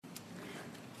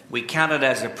We count it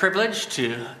as a privilege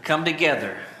to come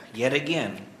together yet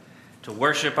again to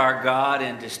worship our God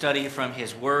and to study from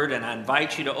His Word. And I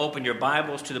invite you to open your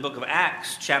Bibles to the book of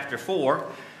Acts, chapter 4,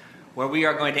 where we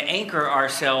are going to anchor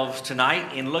ourselves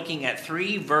tonight in looking at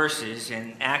 3 verses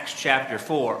in Acts chapter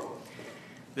 4.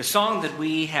 The song that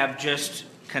we have just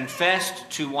confessed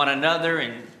to one another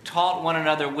and taught one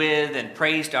another with and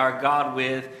praised our God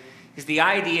with is the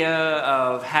idea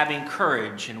of having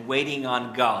courage and waiting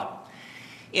on God.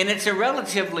 And it's a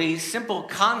relatively simple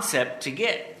concept to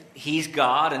get. He's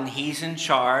God and He's in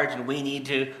charge, and we need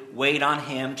to wait on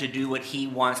Him to do what He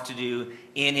wants to do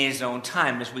in His own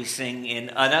time, as we sing in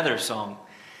another song.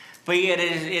 But yet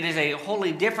it is a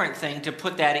wholly different thing to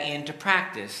put that into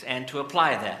practice and to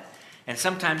apply that. And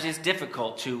sometimes it's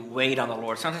difficult to wait on the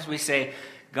Lord. Sometimes we say,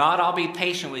 God, I'll be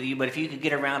patient with you, but if you could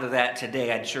get around to that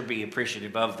today, I'd sure be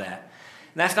appreciative of that.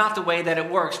 And that's not the way that it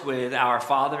works with our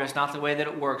Father. It's not the way that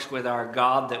it works with our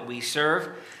God that we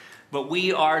serve. But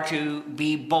we are to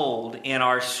be bold in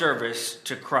our service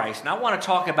to Christ. And I want to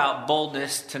talk about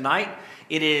boldness tonight.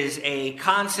 It is a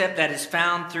concept that is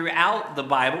found throughout the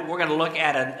Bible. We're going to look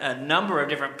at a number of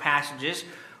different passages.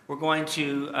 We're going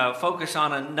to focus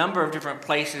on a number of different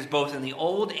places, both in the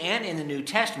Old and in the New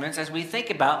Testaments, as we think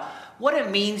about what it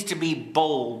means to be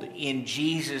bold in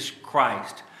Jesus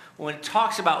Christ. When it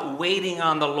talks about waiting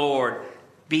on the Lord,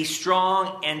 be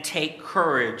strong and take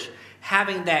courage,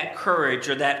 having that courage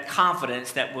or that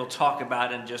confidence that we'll talk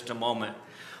about in just a moment.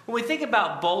 When we think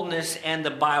about boldness and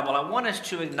the Bible, I want us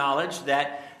to acknowledge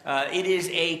that it is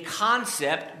a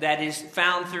concept that is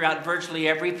found throughout virtually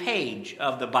every page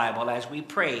of the Bible as we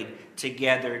prayed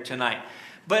together tonight.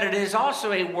 But it is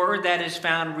also a word that is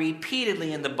found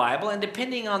repeatedly in the Bible, and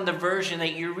depending on the version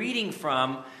that you're reading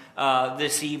from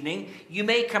this evening, you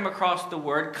may come across the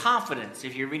word confidence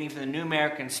if you're reading from the New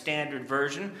American Standard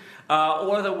Version,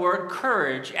 or the word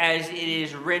courage as it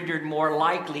is rendered more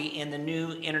likely in the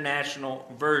New International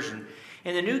Version.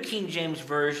 In the New King James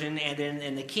Version and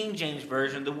in the King James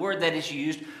Version, the word that is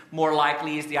used more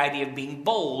likely is the idea of being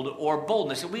bold or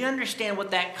boldness. And we understand what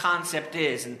that concept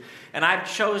is. And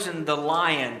I've chosen the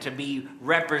lion to be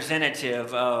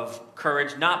representative of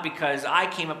courage, not because I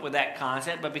came up with that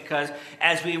concept, but because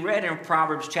as we read in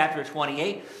Proverbs chapter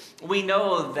 28, we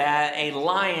know that a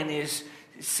lion is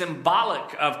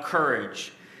symbolic of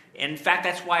courage. In fact,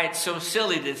 that's why it's so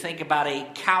silly to think about a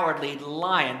cowardly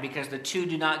lion, because the two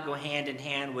do not go hand in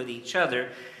hand with each other,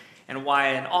 and why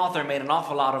an author made an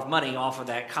awful lot of money off of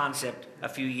that concept a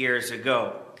few years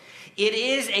ago. It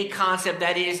is a concept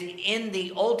that is in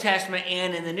the Old Testament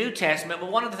and in the New Testament, but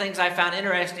one of the things I found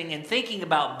interesting in thinking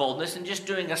about boldness and just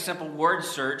doing a simple word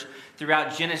search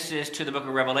throughout Genesis to the book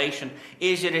of Revelation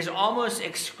is it is almost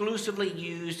exclusively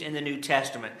used in the New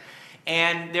Testament.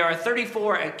 And there are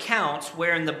 34 accounts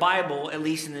where in the Bible, at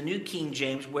least in the New King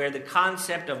James, where the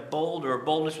concept of bold or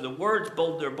boldness, or the words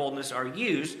bold or boldness are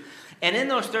used. And in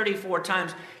those 34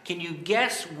 times, can you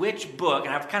guess which book?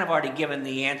 And I've kind of already given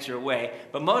the answer away,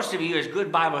 but most of you as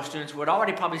good Bible students would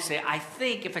already probably say, I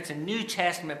think if it's a New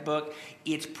Testament book,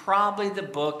 it's probably the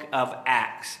book of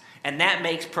Acts. And that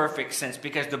makes perfect sense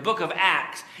because the book of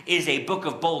Acts is a book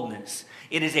of boldness.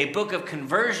 It is a book of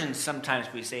conversion, sometimes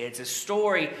we say. It's a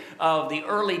story of the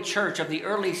early church, of the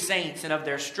early saints, and of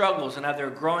their struggles and of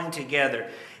their growing together.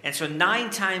 And so 9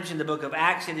 times in the book of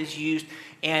Acts it is used,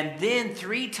 and then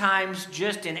 3 times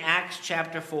just in Acts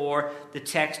chapter 4, the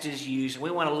text is used.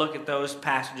 We want to look at those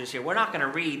passages here. We're not going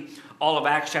to read all of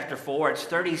Acts chapter 4. It's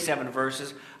 37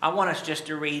 verses. I want us just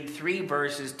to read 3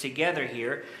 verses together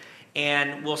here,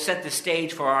 and we'll set the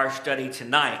stage for our study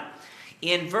tonight.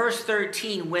 In verse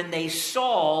 13, when they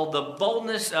saw the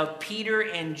boldness of Peter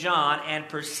and John and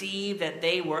perceived that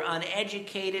they were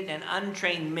uneducated and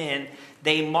untrained men,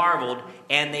 they marveled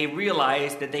and they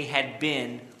realized that they had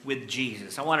been with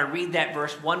Jesus. I want to read that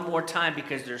verse one more time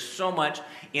because there's so much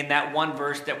in that one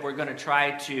verse that we're going to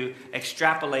try to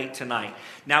extrapolate tonight.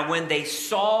 Now, when they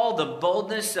saw the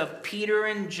boldness of Peter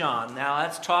and John, now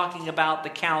that's talking about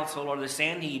the council or the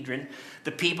Sanhedrin,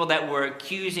 the people that were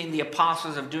accusing the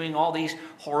apostles of doing all these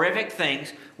horrific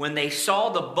things. When they saw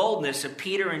the boldness of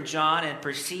Peter and John and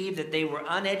perceived that they were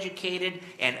uneducated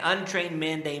and untrained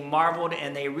men, they marveled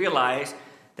and they realized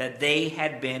that they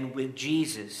had been with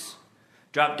Jesus.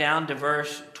 Drop down to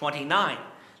verse 29.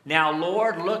 Now,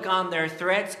 Lord, look on their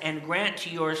threats and grant to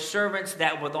your servants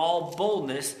that with all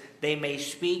boldness they may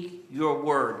speak your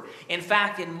word. In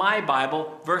fact, in my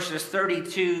Bible, verses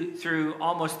 32 through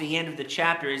almost the end of the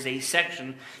chapter is a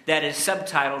section that is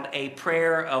subtitled A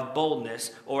Prayer of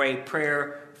Boldness or A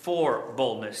Prayer for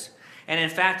Boldness. And in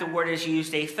fact, the word is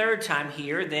used a third time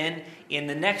here, then in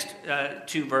the next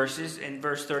two verses, in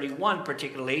verse 31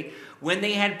 particularly, when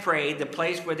they had prayed, the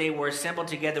place where they were assembled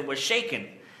together was shaken.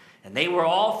 And they were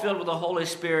all filled with the Holy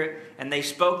Spirit, and they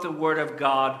spoke the word of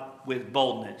God with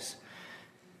boldness.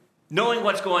 Knowing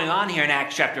what's going on here in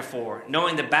Acts chapter 4,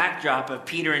 knowing the backdrop of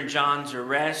Peter and John's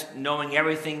arrest, knowing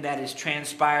everything that has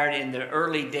transpired in the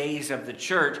early days of the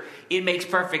church, it makes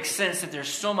perfect sense that there's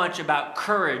so much about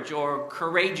courage or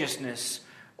courageousness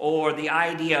or the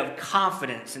idea of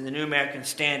confidence in the New American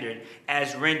Standard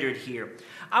as rendered here.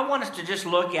 I want us to just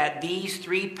look at these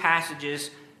three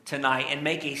passages tonight and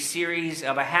make a series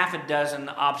of a half a dozen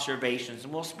observations.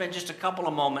 And we'll spend just a couple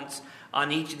of moments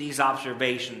on each of these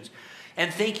observations.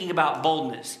 And thinking about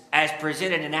boldness as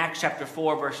presented in Acts chapter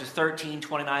 4, verses 13,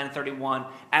 29, and 31,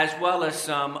 as well as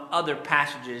some other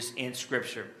passages in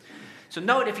Scripture. So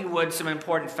note, if you would, some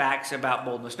important facts about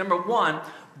boldness. Number one,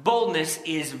 boldness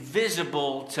is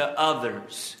visible to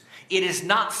others. It is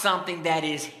not something that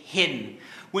is hidden.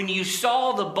 When you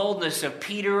saw the boldness of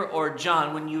Peter or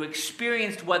John, when you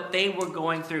experienced what they were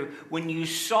going through, when you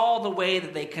saw the way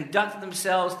that they conducted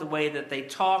themselves, the way that they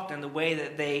talked, and the way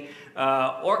that they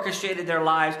orchestrated their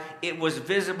lives, it was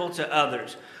visible to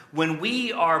others. When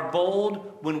we are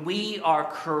bold, when we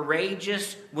are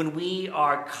courageous, when we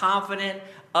are confident,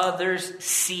 others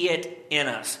see it in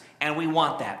us. And we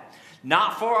want that.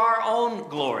 Not for our own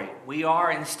glory. We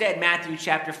are instead, Matthew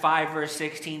chapter 5, verse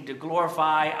 16, to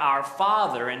glorify our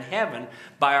Father in heaven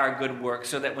by our good works,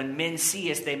 so that when men see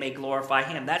us, they may glorify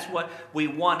Him. That's what we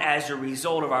want as a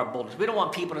result of our boldness. We don't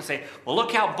want people to say, well,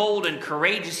 look how bold and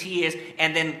courageous he is,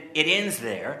 and then it ends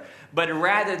there. But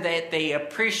rather that they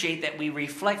appreciate that we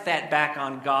reflect that back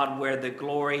on God where the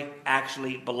glory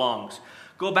actually belongs.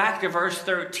 Go back to verse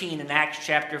 13 in Acts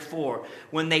chapter 4.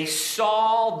 When they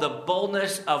saw the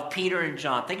boldness of Peter and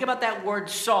John. Think about that word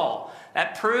saw.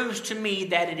 That proves to me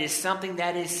that it is something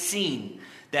that is seen.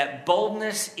 That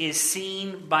boldness is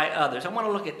seen by others. I want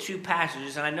to look at two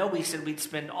passages. And I know we said we'd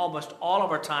spend almost all of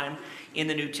our time in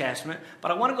the New Testament. But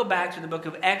I want to go back to the book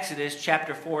of Exodus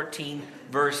chapter 14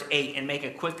 verse 8 and make a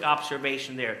quick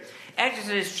observation there.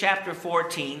 Exodus chapter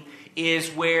 14 is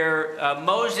where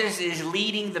Moses is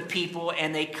leading the people,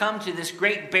 and they come to this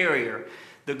great barrier,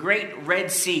 the great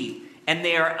Red Sea, and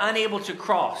they are unable to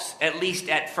cross, at least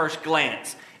at first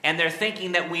glance. And they're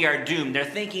thinking that we are doomed. They're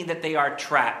thinking that they are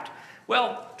trapped.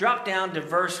 Well, drop down to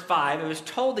verse 5. It was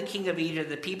told the king of Egypt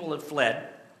the people had fled.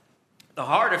 The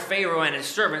heart of Pharaoh and his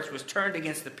servants was turned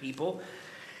against the people.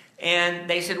 And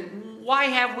they said, why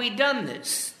have we done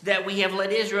this, that we have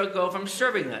let Israel go from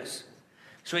serving us?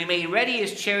 So he made ready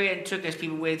his chariot and took his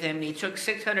people with him. And he took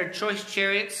 600 choice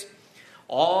chariots,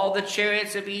 all the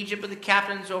chariots of Egypt with the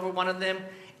captains over one of them.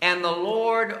 And the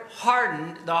Lord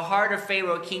hardened the heart of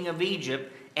Pharaoh, king of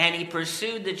Egypt, and he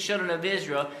pursued the children of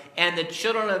Israel. And the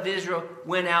children of Israel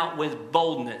went out with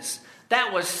boldness.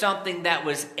 That was something that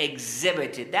was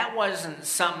exhibited. That wasn't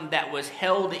something that was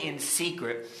held in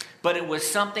secret, but it was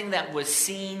something that was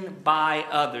seen by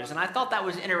others. And I thought that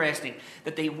was interesting,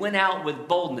 that they went out with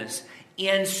boldness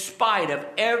in spite of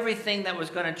everything that was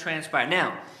going to transpire.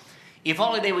 Now, if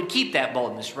only they would keep that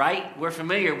boldness, right? We're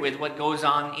familiar with what goes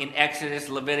on in Exodus,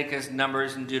 Leviticus,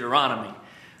 Numbers, and Deuteronomy.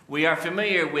 We are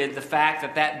familiar with the fact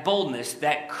that that boldness,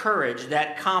 that courage,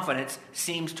 that confidence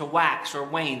seems to wax or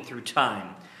wane through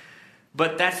time.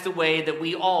 But that's the way that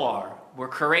we all are. We're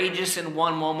courageous in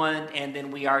one moment, and then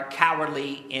we are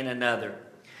cowardly in another.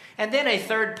 And then a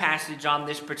third passage on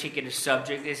this particular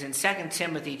subject is in 2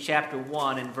 Timothy chapter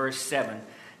 1 and verse 7.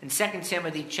 In 2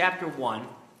 Timothy chapter 1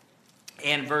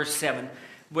 and verse 7,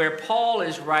 where Paul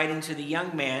is writing to the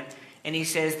young man, and he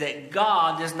says that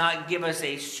God does not give us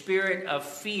a spirit of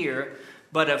fear,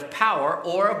 but of power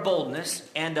or of boldness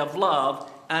and of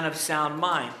love and of sound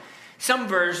mind. Some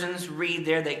versions read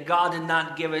there that God did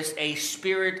not give us a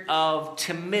spirit of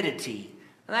timidity.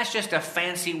 And that's just a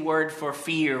fancy word for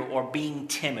fear or being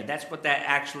timid. That's what that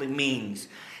actually means.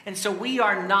 And so we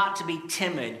are not to be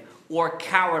timid or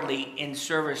cowardly in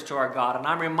service to our God. And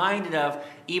I'm reminded of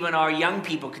even our young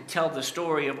people could tell the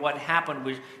story of what happened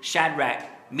with Shadrach,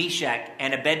 Meshach,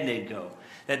 and Abednego.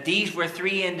 That these were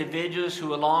three individuals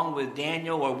who, along with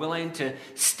Daniel, were willing to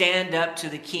stand up to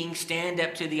the king, stand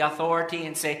up to the authority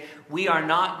and say, we are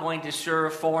not going to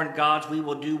serve foreign gods. We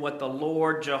will do what the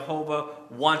Lord Jehovah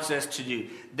wants us to do.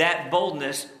 That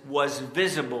boldness was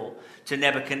visible to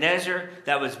Nebuchadnezzar.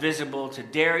 That was visible to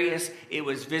Darius. It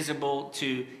was visible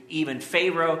to even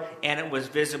Pharaoh. And it was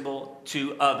visible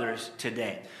to others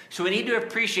today. So we need to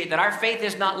appreciate that our faith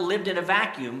is not lived in a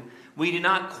vacuum. We do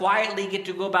not quietly get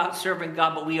to go about serving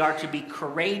God, but we are to be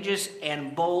courageous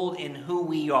and bold in who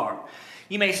we are.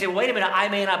 You may say, wait a minute, I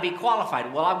may not be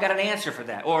qualified. Well, I've got an answer for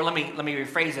that. Or let me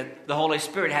rephrase it. The Holy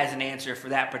Spirit has an answer for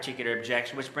that particular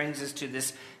objection, which brings us to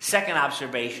this second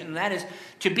observation, and that is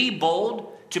to be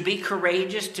bold, to be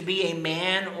courageous, to be a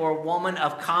man or woman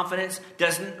of confidence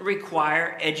doesn't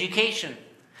require education.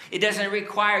 It doesn't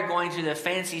require going to the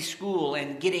fancy school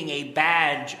and getting a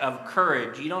badge of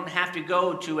courage. You don't have to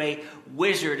go to a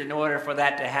wizard in order for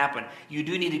that to happen. You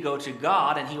do need to go to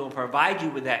God, and He will provide you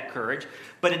with that courage.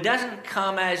 But it doesn't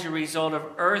come as a result of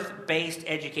earth-based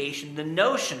education. The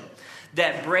notion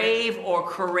that brave or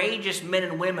courageous men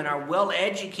and women are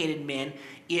well-educated men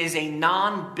is a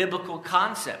non-biblical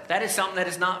concept. That is something that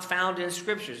is not found in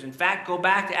Scriptures. In fact, go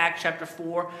back to Acts chapter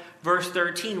 4, verse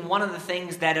 13. One of the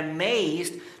things that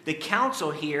amazed the council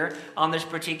here on this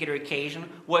particular occasion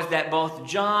was that both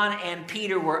John and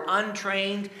Peter were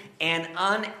untrained and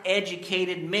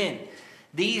uneducated men.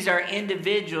 These are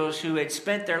individuals who had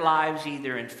spent their lives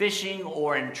either in fishing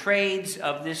or in trades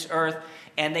of this earth,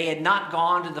 and they had not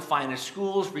gone to the finest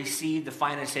schools, received the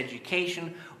finest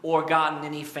education, or gotten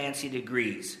any fancy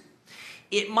degrees.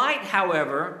 It might,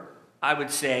 however, I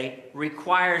would say,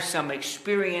 require some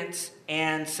experience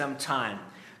and some time.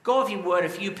 Go, if you would, a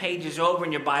few pages over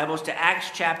in your Bibles to Acts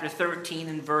chapter 13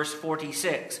 and verse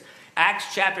 46.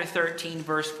 Acts chapter 13,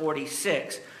 verse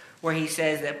 46, where he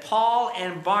says that Paul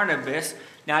and Barnabas,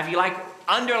 now if you like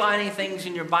underlining things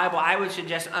in your Bible, I would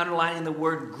suggest underlining the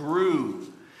word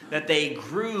grew, that they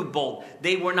grew bold.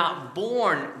 They were not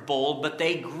born bold, but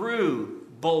they grew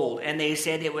bold. And they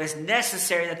said it was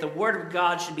necessary that the word of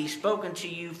God should be spoken to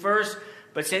you first,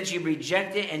 but since you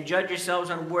reject it and judge yourselves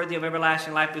unworthy of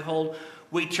everlasting life, behold,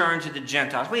 we turn to the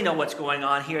Gentiles. We know what's going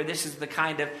on here. This is the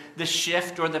kind of the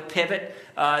shift or the pivot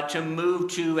to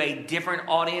move to a different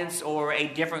audience or a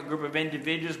different group of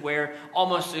individuals where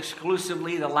almost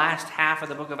exclusively the last half of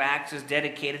the book of Acts is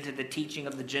dedicated to the teaching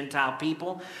of the Gentile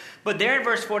people. But there in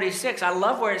verse 46, I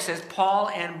love where it says Paul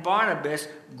and Barnabas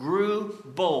grew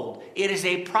bold. It is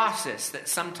a process that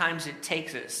sometimes it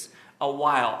takes us a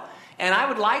while. And I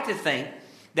would like to think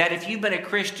that if you've been a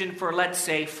Christian for, let's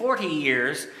say, 40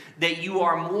 years, that you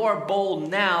are more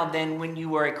bold now than when you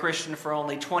were a Christian for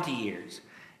only 20 years.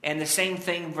 And the same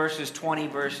thing verses 20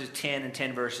 verses 10 and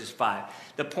 10 verses 5.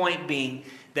 The point being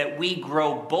that we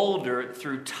grow bolder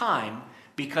through time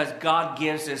because God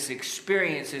gives us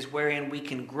experiences wherein we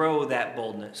can grow that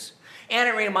boldness. And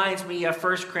it reminds me of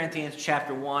 1 Corinthians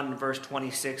chapter 1, verse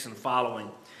 26 and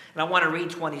following. And I want to read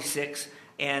 26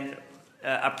 and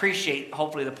appreciate,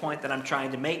 hopefully, the point that I'm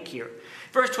trying to make here.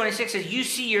 Verse 26 says, you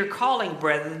see your calling,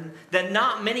 brethren, that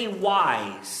not many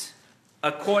wise,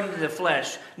 according to the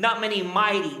flesh, not many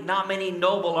mighty, not many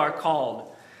noble are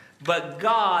called, but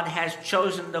God has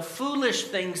chosen the foolish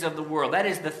things of the world. That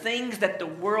is, the things that the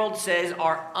world says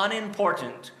are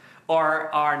unimportant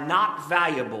or are not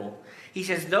valuable. He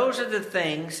says, those are the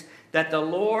things that the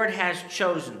Lord has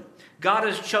chosen. God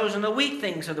has chosen the weak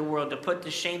things of the world to put to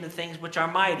shame the things which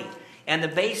are mighty. And the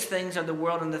base things of the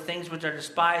world and the things which are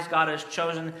despised, God has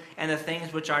chosen, and the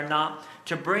things which are not,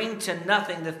 to bring to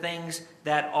nothing the things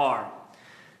that are.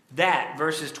 That,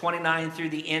 verses 29 through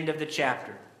the end of the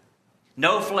chapter.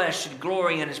 No flesh should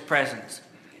glory in his presence,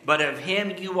 but of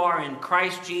him you are in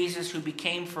Christ Jesus, who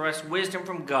became for us wisdom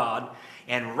from God,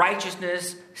 and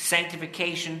righteousness,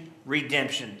 sanctification,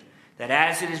 redemption. That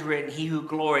as it is written, he who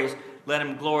glories, let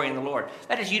him glory in the Lord.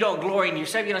 That is, you don't glory in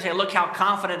yourself. You don't say, look how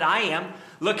confident I am.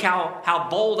 Look how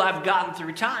bold I've gotten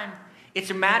through time. It's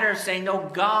a matter of saying, no,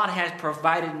 God has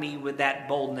provided me with that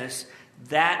boldness.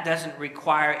 That doesn't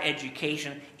require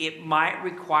education. It might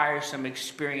require some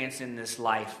experience in this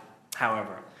life,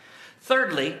 however.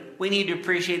 Thirdly, we need to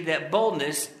appreciate that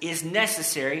boldness is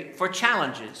necessary for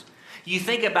challenges. You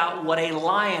think about what a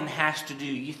lion has to do.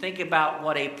 You think about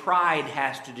what a pride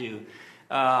has to do.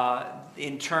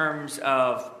 In terms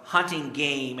of hunting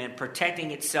game and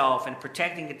protecting itself and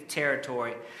protecting its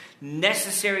territory.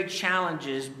 Necessary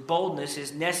challenges, boldness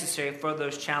is necessary for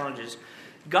those challenges.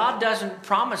 God doesn't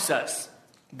promise us,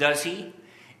 does he,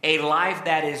 a life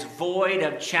that is void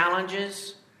of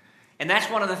challenges? And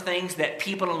that's one of the things that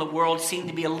people in the world seem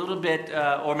to be a little bit,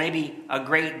 or maybe a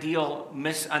great deal,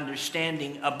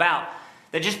 misunderstanding about.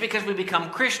 That just because we become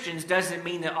Christians doesn't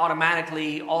mean that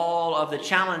automatically all of the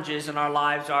challenges in our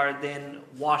lives are then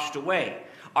washed away.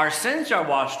 Our sins are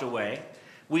washed away.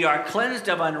 We are cleansed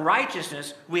of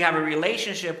unrighteousness. We have a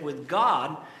relationship with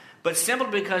God. But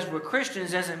simply because we're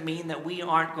Christians doesn't mean that we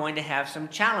aren't going to have some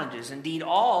challenges. Indeed,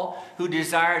 all who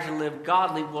desire to live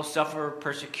godly will suffer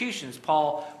persecutions.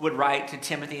 Paul would write to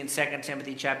Timothy in 2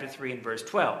 Timothy chapter 3 and verse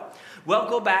 12. Well,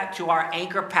 go back to our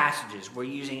anchor passages. We're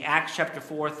using Acts chapter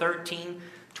 4, 13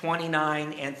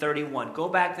 29, and 31. Go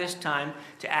back this time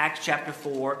to Acts chapter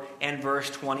 4 and verse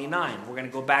 29. We're going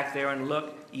to go back there and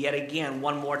look yet again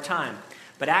one more time.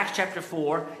 But Acts chapter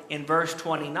 4 in verse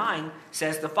 29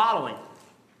 says the following.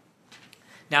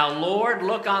 Now, Lord,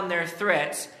 look on their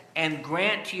threats and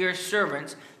grant to your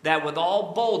servants that with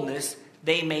all boldness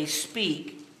they may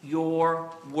speak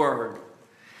your word.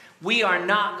 We are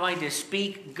not going to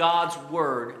speak God's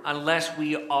word unless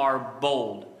we are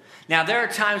bold. Now, there are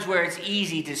times where it's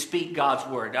easy to speak God's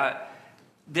word.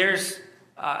 There's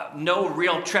no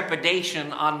real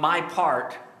trepidation on my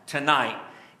part tonight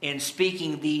in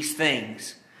speaking these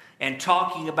things and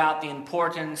talking about the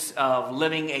importance of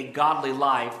living a godly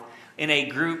life in a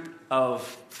group of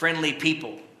friendly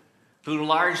people who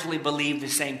largely believe the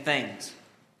same things.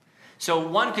 So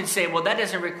one could say, well, that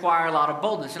doesn't require a lot of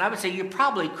boldness. And I would say you're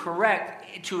probably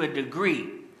correct to a degree.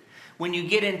 When you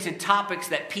get into topics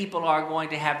that people are going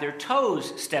to have their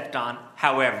toes stepped on,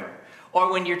 however,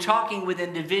 or when you're talking with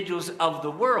individuals of the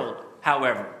world,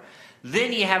 however,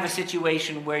 then you have a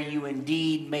situation where you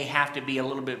indeed may have to be a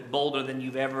little bit bolder than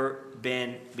you've ever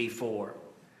been before.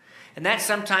 And that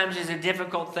sometimes is a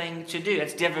difficult thing to do.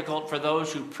 It's difficult for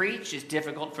those who preach. It's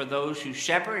difficult for those who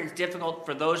shepherd. It's difficult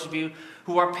for those of you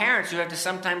who are parents who have to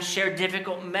sometimes share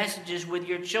difficult messages with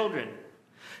your children.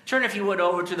 Turn, if you would,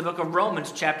 over to the book of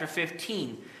Romans chapter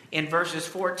 15 in verses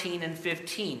 14 and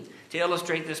 15 to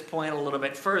illustrate this point a little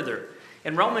bit further.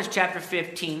 In Romans chapter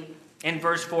 15 in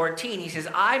verse 14, he says,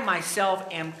 I myself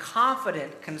am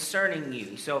confident concerning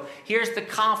you. So here's the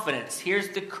confidence. Here's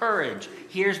the courage.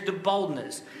 Here's the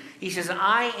boldness. He says,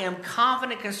 I am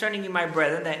confident concerning you, my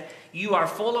brethren, that you are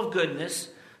full of goodness,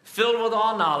 filled with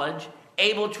all knowledge,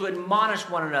 able to admonish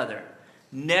one another.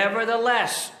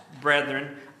 Nevertheless,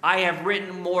 brethren, I have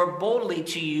written more boldly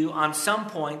to you on some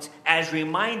points as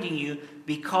reminding you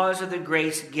because of the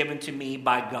grace given to me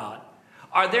by God.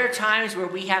 Are there times where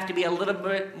we have to be a little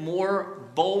bit more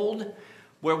bold,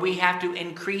 where we have to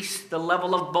increase the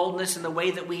level of boldness in the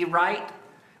way that we write,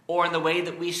 or in the way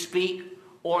that we speak,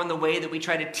 or in the way that we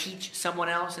try to teach someone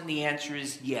else? And the answer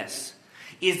is yes.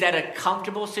 Is that a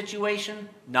comfortable situation?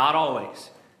 Not always.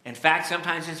 In fact,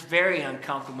 sometimes it's very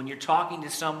uncomfortable when you're talking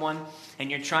to someone and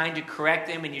you're trying to correct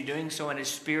them and you're doing so in a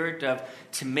spirit of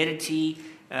timidity,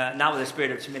 not with a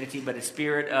spirit of timidity, but a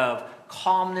spirit of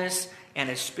calmness and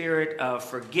a spirit of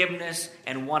forgiveness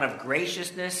and one of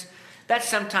graciousness. That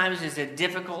sometimes is a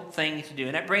difficult thing to do.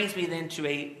 And that brings me then to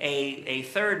a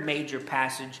third major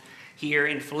passage here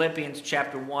in Philippians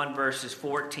chapter 1, verses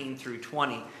 14 through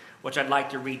 20, which I'd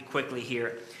like to read quickly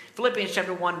here. Philippians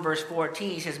chapter 1, verse 14,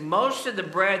 he says, most of the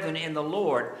brethren in the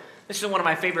Lord. This is one of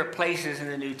my favorite places in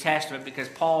the New Testament because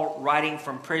Paul, writing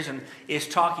from prison, is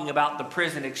talking about the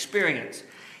prison experience.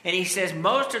 And he says,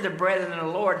 most of the brethren in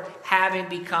the Lord, having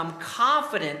become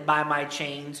confident by my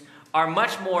chains, are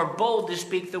much more bold to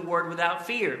speak the word without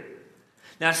fear.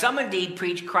 Now some indeed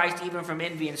preach Christ even from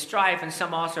envy and strife, and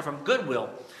some also from goodwill.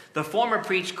 The former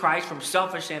preach Christ from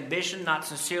selfish ambition, not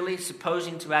sincerely,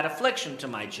 supposing to add affliction to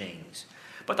my chains.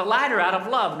 But the latter out of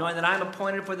love, knowing that I am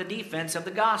appointed for the defense of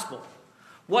the gospel.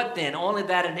 What then? Only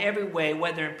that in every way,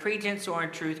 whether in pretense or in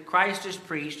truth, Christ is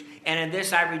preached, and in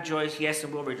this I rejoice, yes,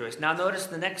 and will rejoice. Now notice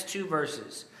the next two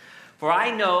verses. For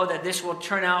I know that this will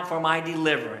turn out for my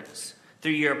deliverance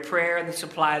through your prayer and the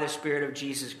supply of the Spirit of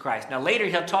Jesus Christ. Now later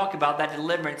he'll talk about that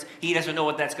deliverance. He doesn't know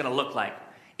what that's going to look like.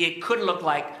 It could look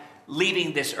like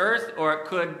leaving this earth, or it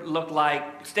could look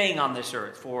like staying on this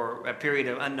earth for a period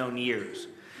of unknown years.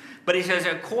 But he says,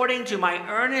 according to my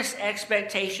earnest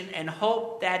expectation and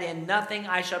hope that in nothing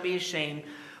I shall be ashamed,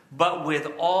 but with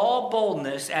all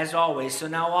boldness as always, so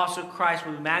now also Christ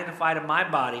will be magnified in my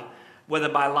body, whether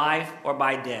by life or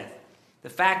by death. The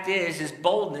fact is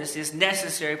boldness is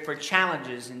necessary for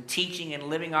challenges in teaching and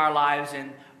living our lives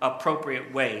in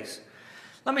appropriate ways.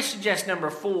 Let me suggest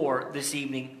number 4 this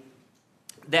evening,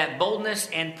 that boldness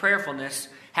and prayerfulness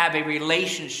have a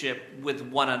relationship with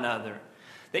one another.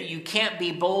 That you can't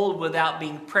be bold without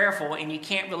being prayerful, and you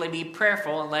can't really be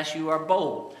prayerful unless you are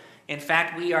bold. In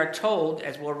fact, we are told,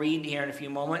 as we'll read here in a few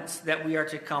moments, that we are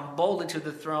to come boldly to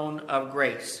the throne of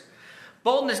grace.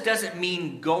 Boldness doesn't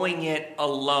mean going it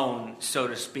alone, so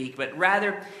to speak, but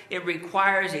rather it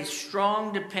requires a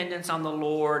strong dependence on the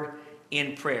Lord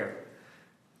in prayer.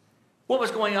 What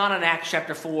was going on in Acts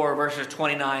chapter 4, verses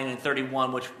 29 and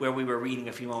 31, where we were reading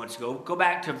a few moments ago? Go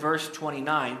back to verse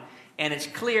 29. And it's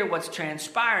clear what's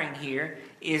transpiring here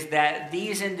is that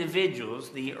these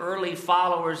individuals, the early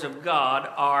followers of God,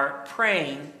 are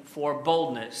praying for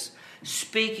boldness,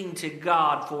 speaking to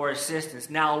God for assistance.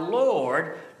 Now,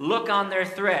 Lord, look on their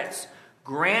threats.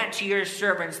 Grant to your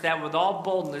servants that with all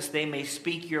boldness they may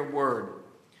speak your word.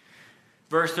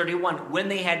 Verse 31, when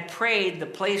they had prayed, the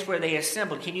place where they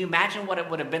assembled. Can you imagine what it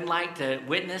would have been like to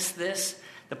witness this?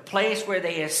 The place where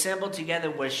they assembled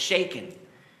together was shaken.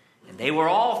 And they were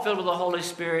all filled with the Holy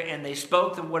Spirit, and they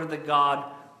spoke the word of the God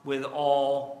with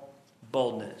all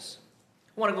boldness.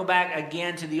 I want to go back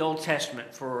again to the Old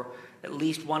Testament for at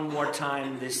least one more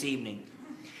time this evening.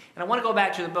 And I want to go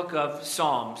back to the book of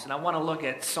Psalms, and I want to look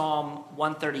at Psalm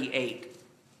 138.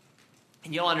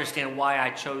 And you'll understand why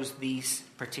I chose these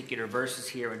particular verses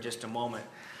here in just a moment.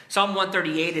 Psalm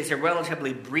 138 is a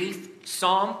relatively brief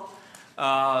psalm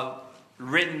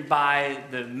written by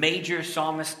the major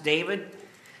psalmist David,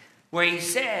 where he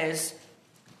says,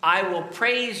 I will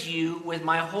praise you with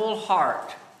my whole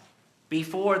heart.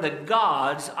 Before the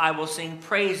gods, I will sing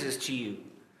praises to you.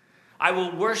 I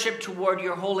will worship toward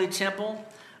your holy temple.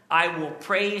 I will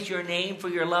praise your name for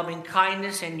your loving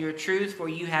kindness and your truth, for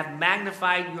you have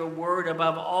magnified your word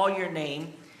above all your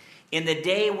name. In the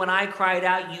day when I cried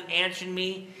out, you answered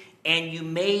me, and you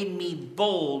made me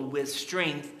bold with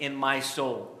strength in my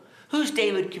soul. Who's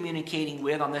David communicating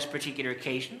with on this particular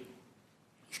occasion?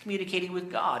 He's communicating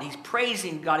with God. He's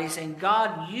praising God. He's saying,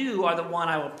 God, you are the one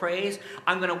I will praise.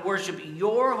 I'm going to worship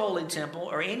your holy temple,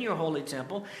 or in your holy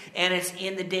temple. And it's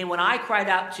in the day when I cried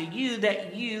out to you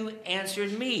that you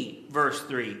answered me. Verse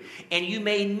 3. And you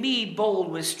made me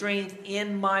bold with strength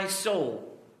in my soul.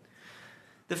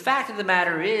 The fact of the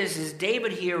matter is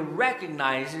David here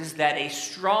recognizes that a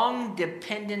strong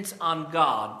dependence on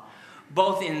God,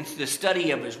 both in the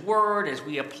study of his word as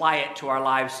we apply it to our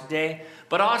lives today,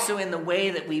 but also in the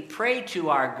way that we pray to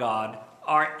our God,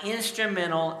 are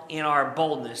instrumental in our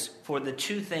boldness, for the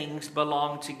two things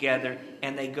belong together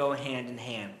and they go hand in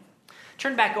hand.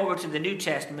 Turn back over to the New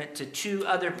Testament to two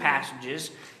other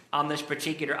passages on this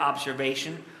particular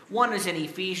observation. One is in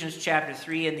Ephesians chapter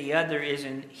 3 and the other is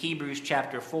in Hebrews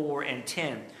chapter 4 and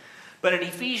 10. But in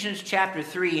Ephesians chapter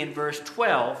 3 and verse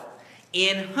 12,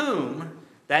 in whom,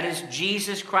 that is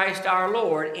Jesus Christ our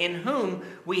Lord, in whom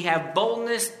we have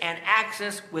boldness and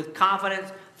access with confidence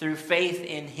through faith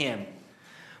in him.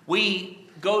 We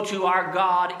go to our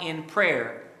God in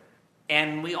prayer,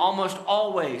 and we almost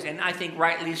always, and I think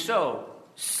rightly so,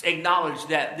 acknowledge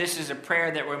that this is a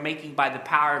prayer that we're making by the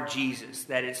power of Jesus,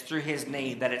 that it's through his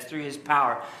name, that it's through his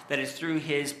power, that it's through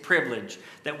his privilege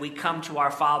that we come to our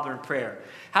Father in prayer.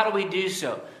 How do we do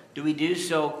so? Do we do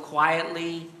so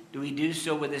quietly? Do we do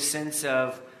so with a sense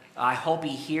of, I hope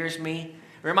he hears me?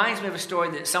 It reminds me of a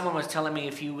story that someone was telling me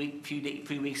a few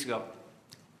weeks ago.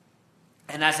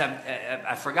 And as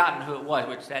I've forgotten who it was,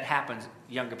 which that happens,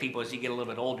 younger people, as you get a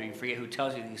little bit older, you forget who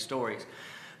tells you these stories.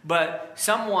 But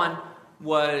someone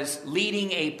was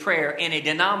leading a prayer in a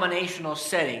denominational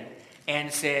setting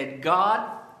and said,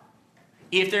 God,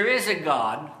 if there is a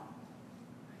God,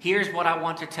 here's what I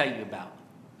want to tell you about.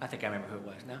 I think I remember who it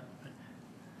was now.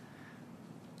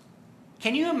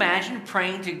 Can you imagine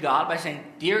praying to God by saying,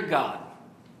 Dear God,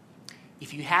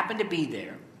 if you happen to be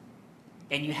there,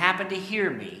 and you happen to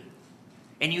hear me,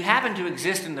 and you happen to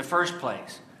exist in the first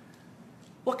place,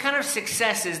 what kind of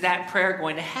success is that prayer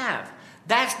going to have?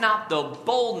 That's not the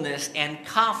boldness and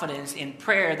confidence in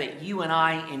prayer that you and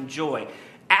I enjoy.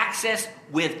 Access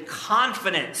with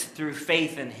confidence through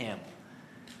faith in him.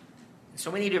 So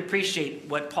we need to appreciate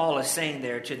what Paul is saying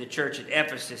there to the church at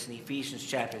Ephesus in Ephesians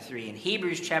chapter 3. In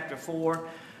Hebrews chapter 4,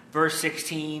 verse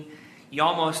 16, you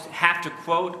almost have to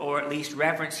quote or at least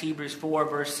reference Hebrews 4,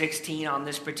 verse 16 on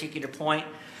this particular point.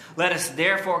 Let us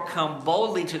therefore come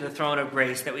boldly to the throne of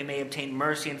grace that we may obtain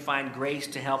mercy and find grace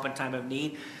to help in time of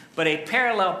need. But a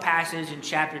parallel passage in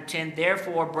chapter 10,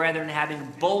 therefore, brethren, having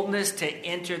boldness to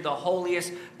enter the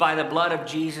holiest by the blood of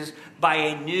Jesus, by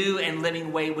a new and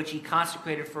living way which he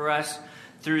consecrated for us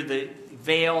through the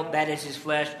veil, that is his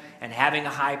flesh, and having a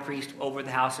high priest over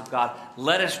the house of God,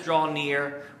 let us draw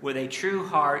near with a true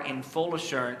heart in full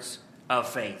assurance of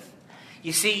faith.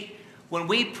 You see, when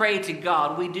we pray to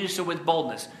God, we do so with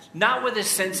boldness, not with a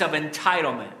sense of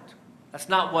entitlement. That's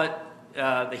not what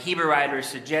the Hebrew writer is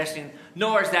suggesting,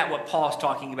 nor is that what Paul's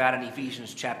talking about in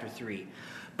Ephesians chapter 3.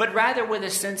 But rather with a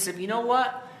sense of, you know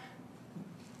what?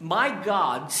 My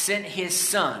God sent his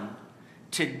Son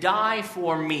to die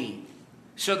for me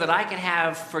so that I can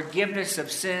have forgiveness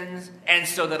of sins and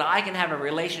so that I can have a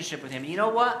relationship with him. You know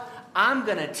what? I'm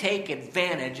going to take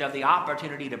advantage of the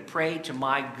opportunity to pray to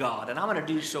my God. And I'm going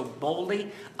to do so boldly.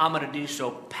 I'm going to do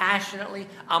so passionately.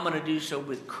 I'm going to do so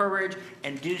with courage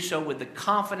and do so with the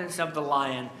confidence of the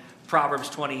lion. Proverbs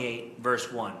 28, verse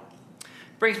 1.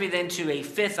 Brings me then to a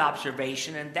fifth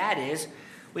observation, and that is,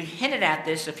 we hinted at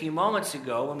this a few moments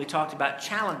ago when we talked about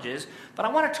challenges, but I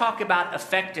want to talk about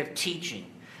effective teaching.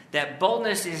 That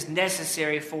boldness is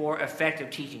necessary for effective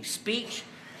teaching. Speech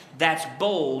that's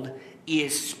bold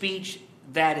is speech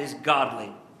that is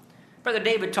godly. Brother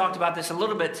David talked about this a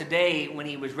little bit today when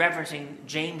he was referencing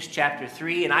James chapter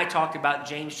 3, and I talked about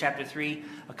James chapter 3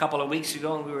 a couple of weeks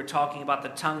ago, and we were talking about the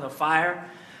tongue of fire.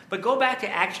 But go back to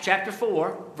Acts chapter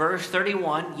 4, verse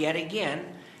 31, yet again,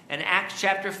 and Acts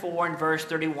chapter 4 and verse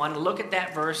 31, and look at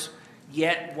that verse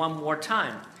yet one more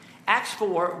time. Acts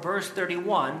 4, verse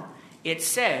 31, it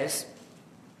says,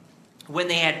 when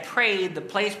they had prayed, the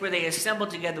place where they assembled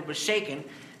together was shaken.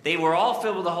 They were all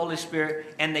filled with the Holy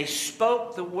Spirit, and they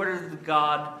spoke the word of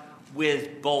God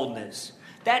with boldness.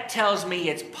 That tells me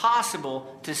it's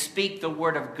possible to speak the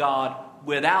word of God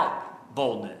without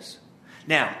boldness.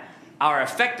 Now, our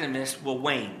effectiveness will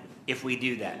wane if we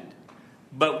do that.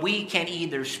 But we can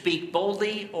either speak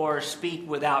boldly or speak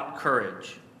without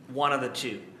courage. One of the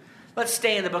two. Let's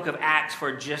stay in the book of Acts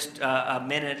for just a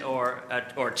minute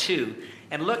or two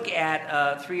and look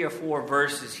at 3 or 4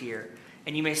 verses here.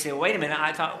 And you may say, wait a minute,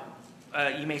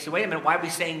 why are we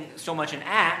saying so much in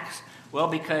Acts? Well,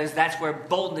 because that's where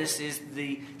boldness is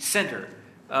the center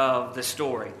of the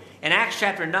story. In Acts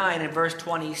chapter 9 and verse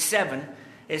 27,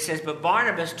 it says, but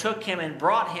Barnabas took him and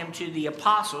brought him to the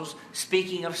apostles,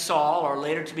 speaking of Saul, or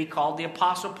later to be called the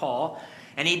Apostle Paul.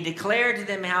 And he declared to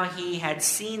them how he had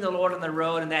seen the Lord on the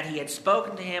road, and that he had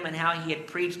spoken to him, and how he had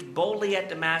preached boldly at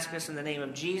Damascus in the name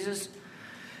of Jesus.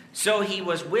 So he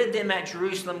was with them at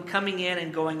Jerusalem, coming in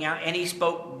and going out, and he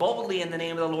spoke boldly in the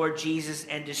name of the Lord Jesus,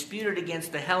 and disputed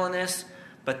against the Hellenists,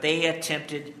 but they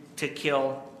attempted to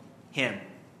kill him.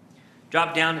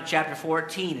 Drop down to chapter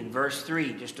 14 and verse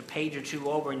 3, just a page or two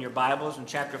over in your Bibles, in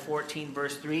chapter 14,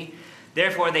 verse 3.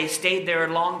 Therefore they stayed there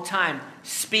a long time,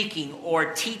 speaking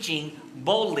or teaching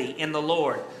boldly in the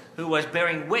Lord, who was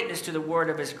bearing witness to the word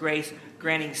of his grace,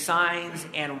 granting signs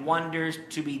and wonders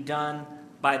to be done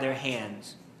by their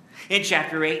hands. In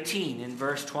chapter 18, in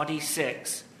verse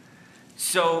 26,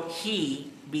 so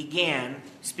he began,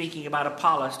 speaking about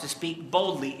Apollos, to speak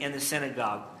boldly in the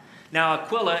synagogue. Now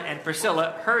Aquila and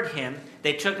Priscilla heard him.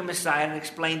 They took him aside and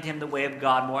explained to him the way of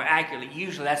God more accurately.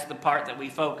 Usually that's the part that we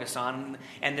focus on,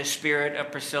 and the spirit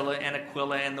of Priscilla and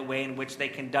Aquila and the way in which they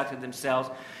conducted themselves.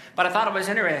 But I thought it was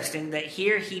interesting that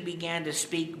here he began to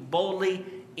speak boldly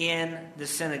in the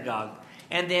synagogue.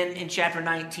 And then in chapter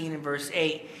 19 and verse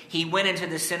 8, he went into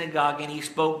the synagogue and he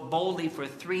spoke boldly for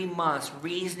 3 months,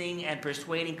 reasoning and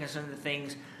persuading concerning the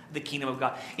things the kingdom of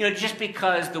God. You know, just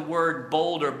because the word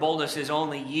bold or boldness is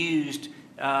only used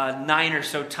 9 or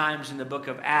so times in the book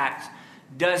of Acts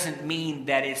doesn't mean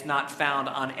that it's not found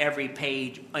on every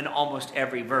page in almost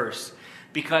every verse.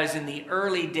 Because in the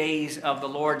early days of the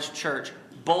Lord's church,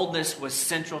 boldness was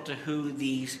central to who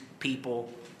these people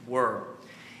were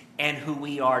and who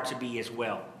we are to be as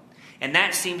well. And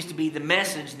that seems to be the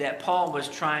message that Paul was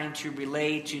trying to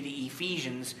relay to the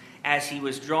Ephesians as he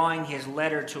was drawing his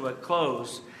letter to a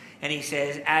close. And he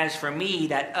says, as for me,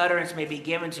 that utterance may be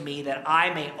given to me, that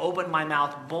I may open my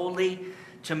mouth boldly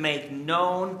to make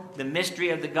known the mystery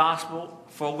of the gospel,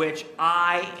 for which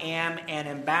I am an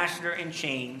ambassador in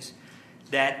chains,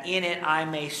 that in it I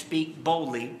may speak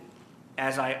boldly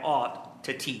as I ought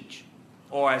to teach,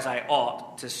 or as I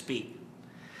ought to speak.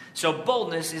 So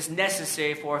boldness is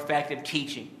necessary for effective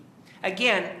teaching.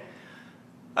 Again,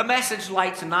 a message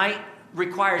like tonight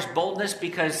requires boldness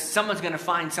because someone's going to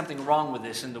find something wrong with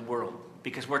this in the world,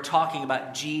 because we're talking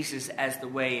about Jesus as the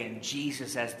way and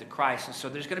Jesus as the Christ. And so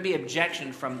there's going to be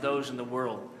objection from those in the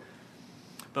world.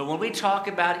 But when we talk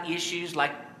about issues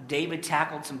like David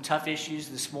tackled some tough issues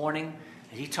this morning,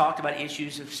 and he talked about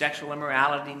issues of sexual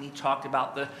immorality, and he talked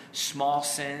about the small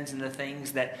sins and the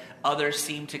things that others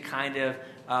seem to kind of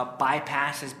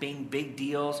bypass as being big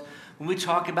deals. When we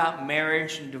talk about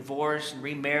marriage and divorce and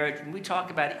remarriage, when we talk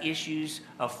about issues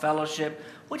of fellowship,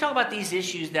 we talk about these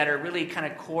issues that are really kind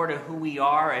of core to who we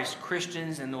are as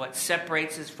Christians and what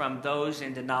separates us from those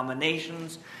in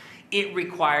denominations. It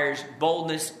requires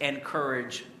boldness and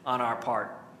courage on our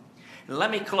part. And let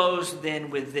me close then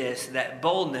with this, that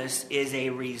boldness is a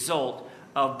result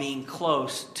of being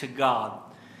close to God.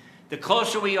 The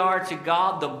closer we are to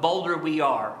God, the bolder we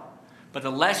are. But the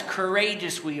less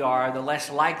courageous we are, the less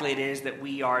likely it is that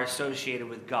we are associated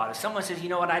with God. If someone says, you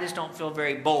know what, I just don't feel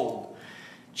very bold,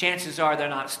 chances are they're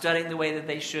not studying the way that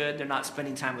they should. They're not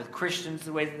spending time with Christians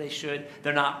the way that they should.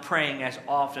 They're not praying as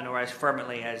often or as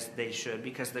fervently as they should.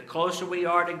 Because the closer we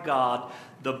are to God,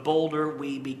 the bolder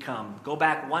we become. Go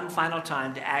back one final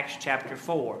time to Acts chapter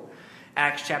 4.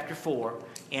 Acts chapter 4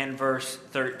 and verse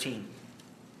 13.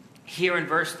 Here in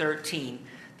verse 13,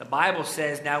 the Bible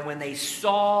says, now when they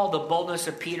saw the boldness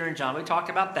of Peter and John, we talked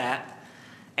about that,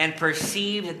 and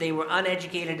perceived that they were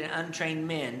uneducated and untrained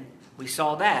men, we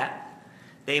saw that.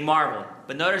 They marveled.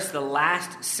 But notice the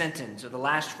last sentence or the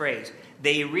last phrase.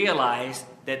 They realized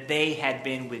that they had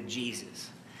been with Jesus.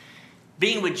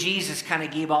 Being with Jesus kind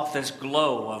of gave off this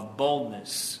glow of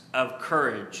boldness, of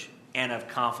courage, and of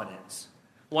confidence.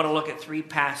 I want to look at three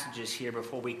passages here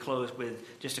before we close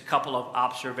with just a couple of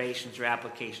observations or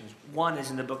applications. One is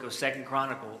in the book of 2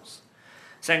 Chronicles.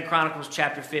 2 Chronicles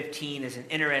chapter 15 is an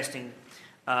interesting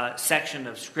section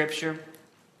of Scripture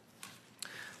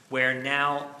where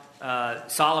now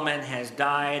Solomon has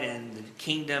died and the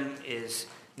kingdom is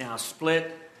now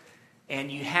split.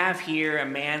 And you have here a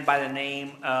man by the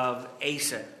name of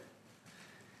Asa.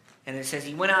 And it says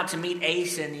he went out to meet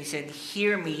Asa and he said,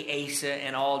 "Hear me, Asa,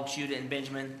 and all Judah and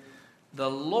Benjamin. The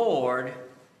Lord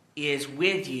is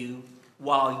with you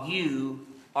while you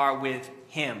are with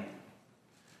him."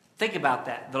 Think about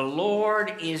that. The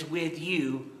Lord is with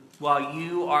you while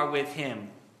you are with him.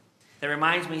 That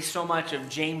reminds me so much of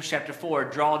James chapter 4.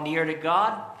 Draw near to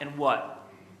God, and what?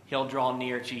 He'll draw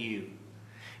near to you.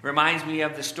 It reminds me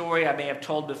of the story I may have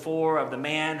told before of the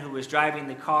man who was driving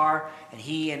the car, and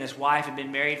he and his wife had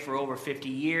been married for over 50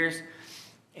 years.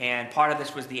 And part of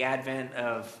this was the advent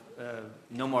of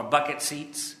no more bucket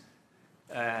seats.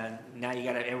 Now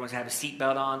everyone's have a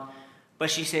seatbelt on. But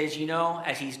she says,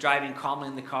 as he's driving calmly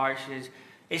in the car, she says,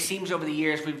 "It seems over the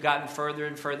years we've gotten further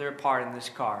and further apart in this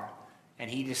car."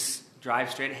 And he just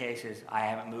drives straight ahead. He says, "I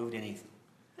haven't moved anything."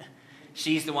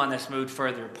 She's the one that's moved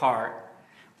further apart.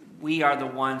 We are the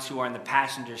ones who are in the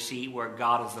passenger seat where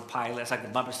God is the pilot. It's like the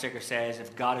bumper sticker says,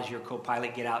 if God is your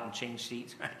co-pilot, get out and change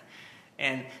seats.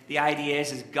 And the idea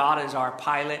is God is our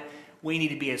pilot. We need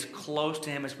to be as close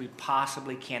to him as we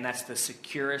possibly can. That's the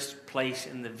securest place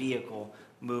in the vehicle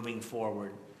moving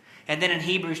forward. And then in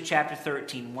Hebrews chapter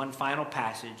 13, one final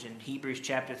passage. In Hebrews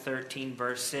chapter 13,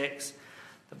 verse 6,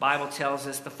 the Bible tells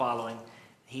us the following.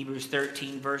 Hebrews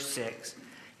 13, verse 6,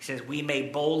 he says, "We may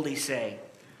boldly say,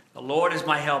 'The Lord is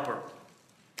my helper.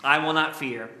 I will not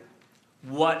fear.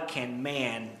 What can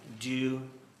man do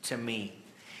to me?'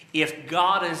 If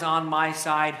God is on my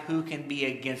side, who can be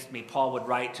against me?" Paul would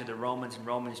write to the Romans in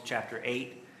Romans chapter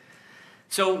 8.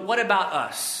 So what about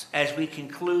us as we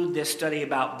conclude this study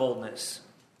about boldness?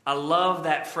 I love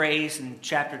that phrase in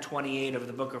chapter 28 of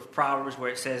the book of Proverbs where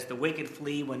it says, "The wicked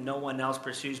flee when no one else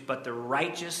pursues, but the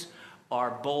righteous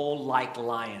are bold like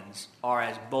lions," are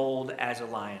as bold as a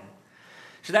lion.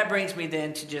 So that brings me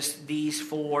then to just these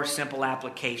four simple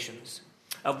applications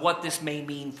of what this may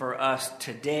mean for us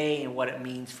today and what it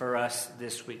means for us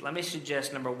this week. Let me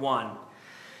suggest, number one,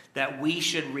 that we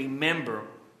should remember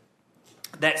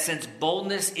that since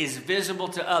boldness is visible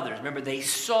to others, remember they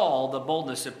saw the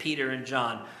boldness of Peter and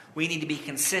John, we need to be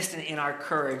consistent in our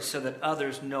courage so that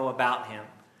others know about him.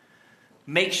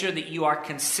 Make sure that you are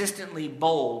consistently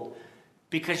bold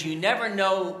because you never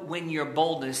know when your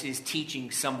boldness is teaching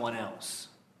someone else.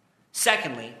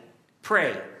 Secondly,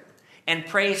 pray. And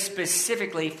pray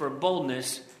specifically for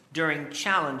boldness during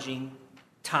challenging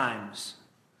times.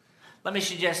 Let me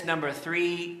suggest number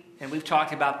three, and we've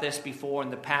talked about this before in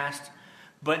the past,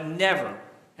 but never,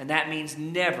 and that means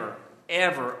never,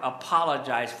 ever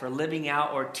apologize for living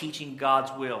out or teaching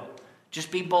God's will. Just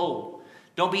be bold.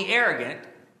 Don't be arrogant.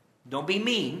 Don't be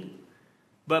mean,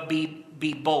 but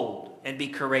be bold and be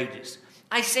courageous.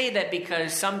 I say that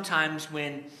because sometimes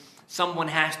when someone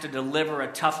has to deliver a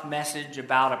tough message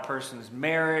about a person's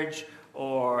marriage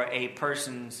or a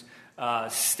person's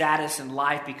status in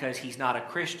life because he's not a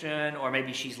Christian, or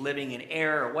maybe she's living in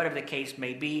error, or whatever the case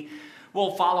may be,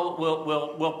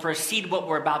 we'll proceed what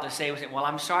we're about to say. We'll say, "Well,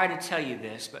 I'm sorry to tell you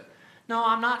this," but no,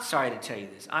 I'm not sorry to tell you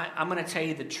this. I'm going to tell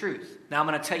you the truth. Now, I'm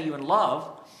going to tell you in love,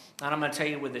 and I'm going to tell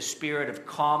you with a spirit of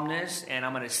calmness, and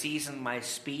I'm going to season my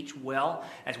speech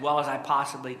as well as I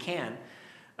possibly can.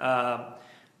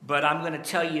 But I'm going to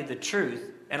tell you the truth,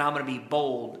 and I'm going to be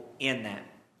bold in that.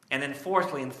 And then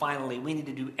fourthly and finally, we need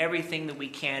to do everything that we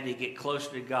can to get closer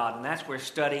to God. And that's where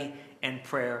study and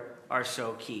prayer are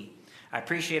so key. I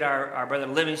appreciate our brother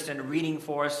Livingston reading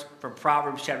for us from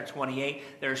Proverbs chapter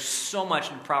 28. There's so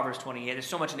much in Proverbs 28. There's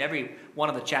so much in every one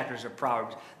of the chapters of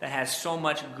Proverbs that has so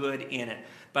much good in it.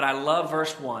 But I love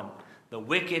verse 1. "The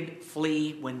wicked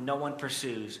flee when no one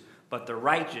pursues, but the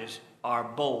righteous are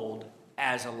bold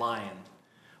as a lion."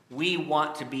 We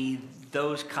want to be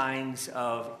those kinds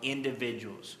of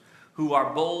individuals who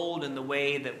are bold in the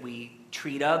way that we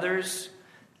treat others,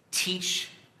 teach,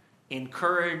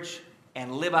 encourage,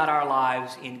 and live out our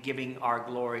lives in giving our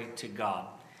glory to God.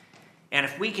 And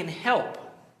if we can help,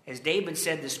 as David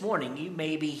said this morning, you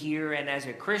may be here and as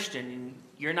a Christian,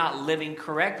 you're not living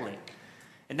correctly.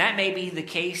 And that may be the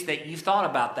case that you've thought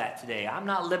about that today. I'm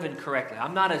not living correctly.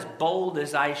 I'm not as bold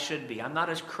as I should be. I'm not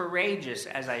as courageous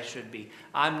as I should be.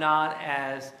 I'm not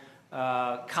as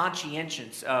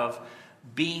conscientious of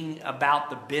being about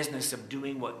the business of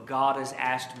doing what God has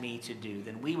asked me to do.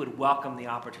 Then we would welcome the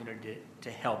opportunity to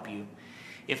help you.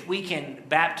 If we can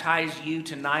baptize you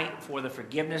tonight for the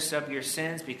forgiveness of your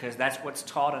sins, because that's what's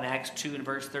taught in Acts 2 and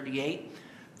verse 38,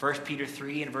 1 Peter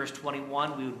 3 and verse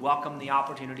 21, we would welcome the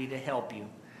opportunity to help you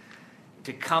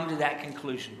to come to that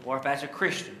conclusion. Or if as a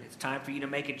Christian it's time for you to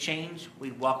make a change,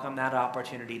 we'd welcome that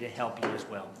opportunity to help you as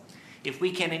well. If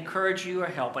we can encourage you or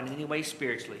help in any way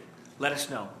spiritually, let us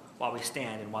know while we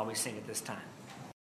stand and while we sing at this time.